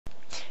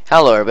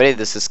Hello everybody,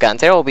 this is Scott, and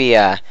today we'll be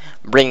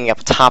bringing up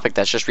a topic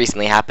that's just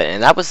recently happened,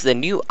 and that was the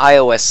new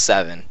iOS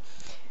 7.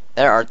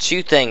 There are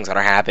two things that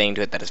are happening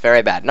to it that is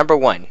very bad. Number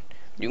one,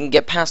 you can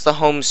get past the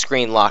home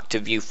screen lock to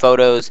view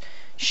photos,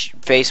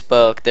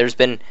 Facebook. There's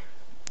been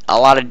a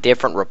lot of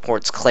different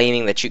reports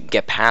claiming that you can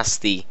get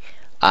past the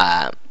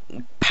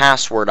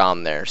password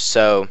on there.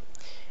 So,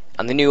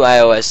 on the new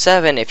iOS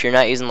 7, if you're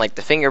not using like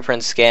the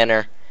fingerprint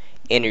scanner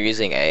and you're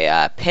using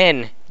a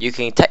PIN, you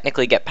can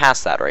technically get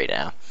past that right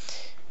now.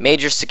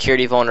 Major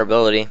security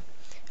vulnerability.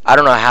 I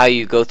don't know how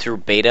you go through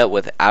beta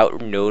without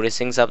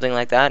noticing something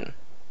like that,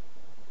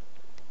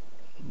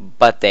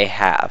 but they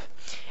have.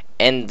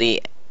 And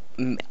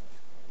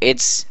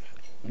it's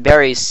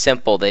very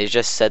simple. They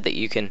just said that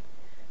you can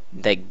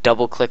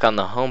double click on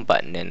the home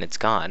button and it's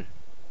gone.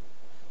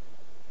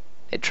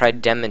 It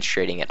tried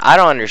demonstrating it. I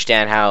don't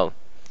understand how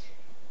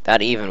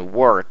that even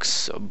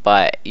works,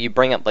 but you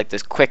bring up like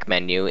this quick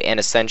menu and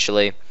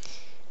essentially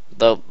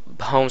the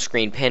home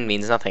screen pin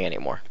means nothing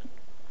anymore.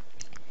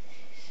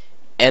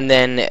 And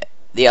then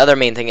the other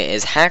main thing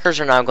is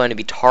hackers are now going to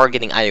be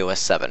targeting iOS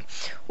 7.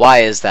 Why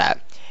is that?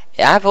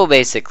 Apple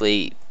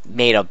basically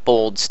made a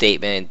bold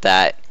statement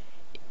that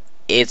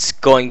it's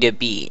going to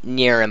be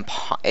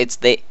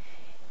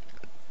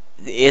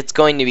it's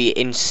going to be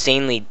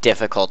insanely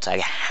difficult to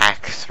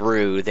hack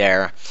through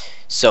their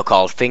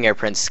so-called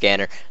fingerprint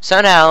scanner.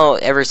 So now,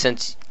 ever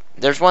since,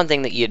 there's one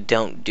thing that you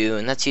don't do,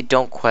 and that's you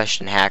don't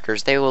question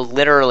hackers. They will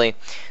literally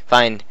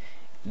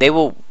they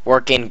will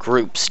work in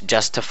groups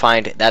just to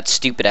find that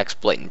stupid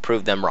exploit and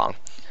prove them wrong.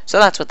 So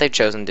that's what they've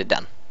chosen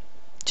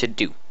to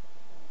do.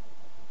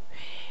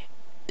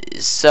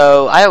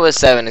 So iOS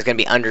 7 is going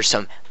to be under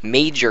some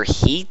major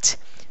heat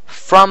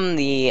from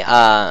the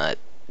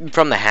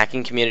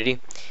hacking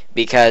community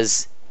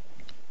because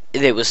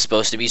it was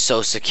supposed to be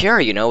so secure,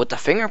 you know, with the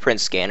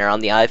fingerprint scanner on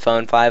the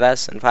iPhone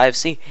 5S and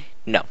 5C.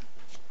 No.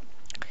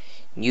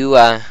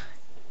 You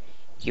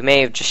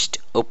may have just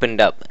opened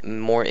up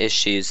more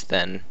issues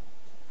than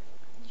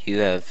you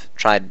have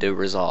tried to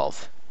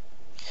resolve.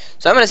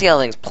 So I'm going to see how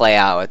things play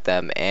out with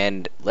them,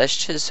 and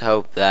let's just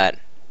hope that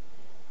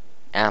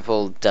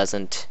Apple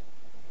doesn't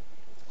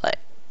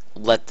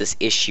let this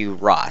issue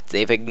rot.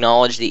 They've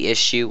acknowledged the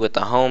issue with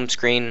the home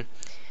screen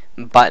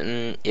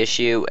button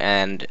issue,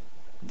 and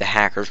the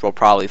hackers will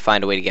probably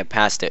find a way to get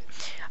past it.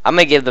 I'm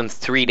going to give them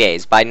 3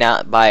 days.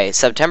 By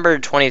September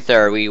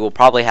 23rd, we will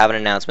probably have an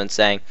announcement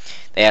saying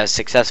they have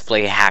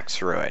successfully hacked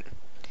through it.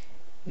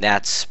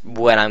 That's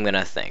what I'm going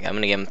to think. I'm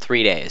going to give them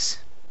 3 days.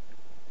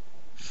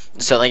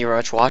 So thank you very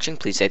much for watching.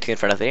 Please stay tuned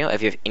for another video.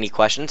 If you have any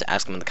questions,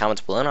 ask them in the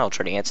comments below and I'll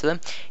try to answer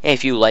them. And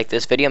if you like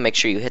this video, make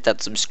sure you hit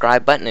that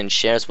subscribe button and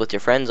share us with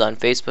your friends on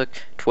Facebook,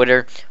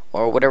 Twitter,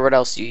 or whatever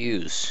else you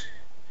use.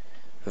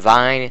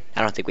 Vine?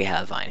 I don't think we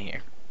have Vine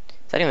here.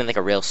 It's not even like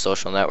a real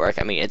social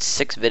network. I mean, it's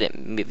 6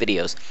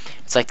 videos.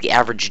 It's like the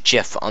average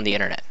GIF on the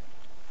internet.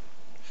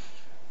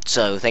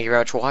 So thank you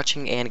very much for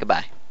watching and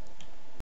goodbye.